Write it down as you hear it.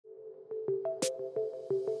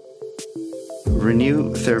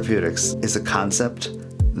Renew Therapeutics is a concept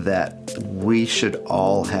that we should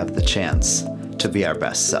all have the chance to be our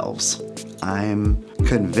best selves. I'm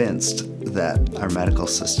convinced that our medical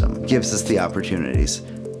system gives us the opportunities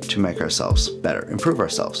to make ourselves better, improve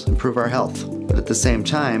ourselves, improve our health. But at the same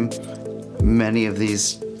time, many of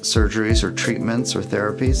these surgeries or treatments or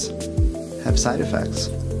therapies have side effects.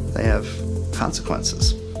 They have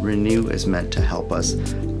consequences. Renew is meant to help us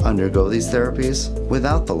undergo these therapies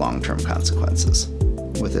without the long-term consequences,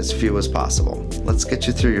 with as few as possible. Let's get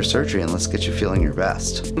you through your surgery and let's get you feeling your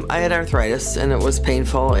best. I had arthritis and it was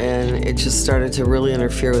painful and it just started to really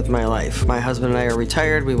interfere with my life. My husband and I are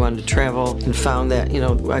retired, we wanted to travel and found that,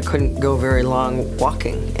 I couldn't go very long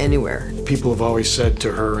walking anywhere. People have always said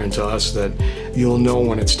to her and to us that you'll know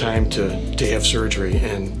when it's time to have surgery,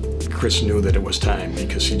 and Chris knew that it was time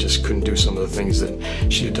because she just couldn't do some of the things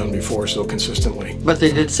that she had done before so consistently. But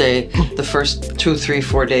they did say the first 2, 3,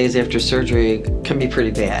 4 days after surgery can be pretty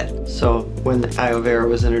bad. So when Iovera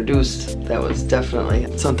was introduced, that was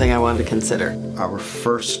definitely something I wanted to consider. Our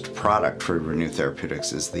first product for Renew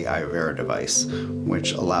Therapeutics is the Iovera device,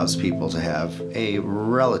 which allows people to have a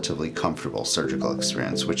relatively comfortable surgical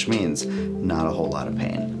experience, which means not a whole lot of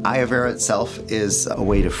pain. Iovera itself is a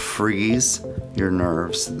way to freeze your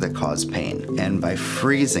nerves that cause pain. And by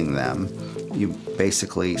freezing them, you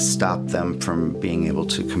basically stop them from being able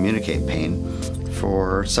to communicate pain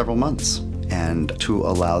for several months, and to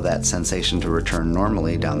allow that sensation to return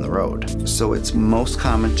normally down the road. So it's most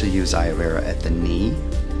common to use Iovera at the knee,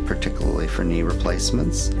 particularly for knee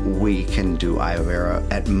replacements. We can do Iovera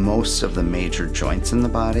at most of the major joints in the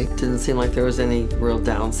body. Didn't seem like there was any real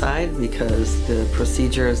downside because the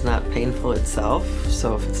procedure is not painful itself.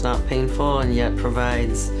 So if it's not painful and yet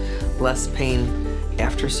provides less pain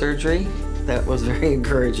after surgery, that was very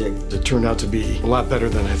encouraging. It turned out to be a lot better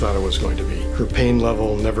than I thought it was going to be. Her pain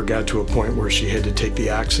level never got to a point where she had to take the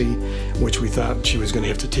oxy, which we thought she was going to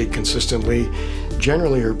have to take consistently.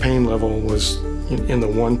 Generally, her pain level was in the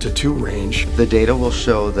 1 to 2 range. The data will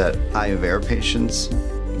show that Iovera patients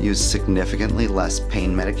use significantly less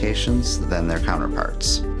pain medications than their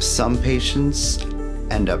counterparts. Some patients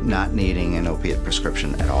end up not needing an opiate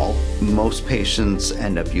prescription at all. Most patients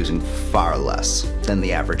end up using far less than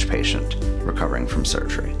the average patient recovering from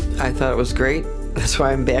surgery. I thought it was great. That's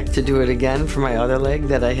why I'm back to do it again for my other leg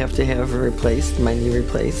that I have to have replaced, my knee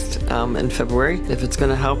replaced in February. If it's going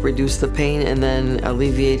to help reduce the pain and then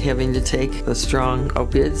alleviate having to take the strong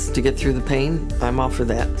opiates to get through the pain, I'm all for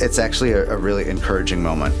that. It's actually a really encouraging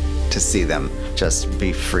moment to see them just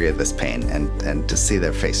be free of this pain and to see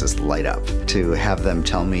their faces light up. To have them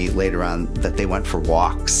tell me later on that they went for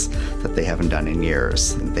walks that they haven't done in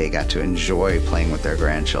years. They got to enjoy playing with their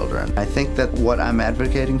grandchildren. I think that what I'm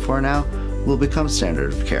advocating for now will become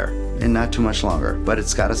standard of care in not too much longer, but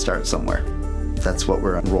it's got to start somewhere. That's what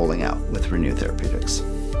we're rolling out with Renew Therapeutics.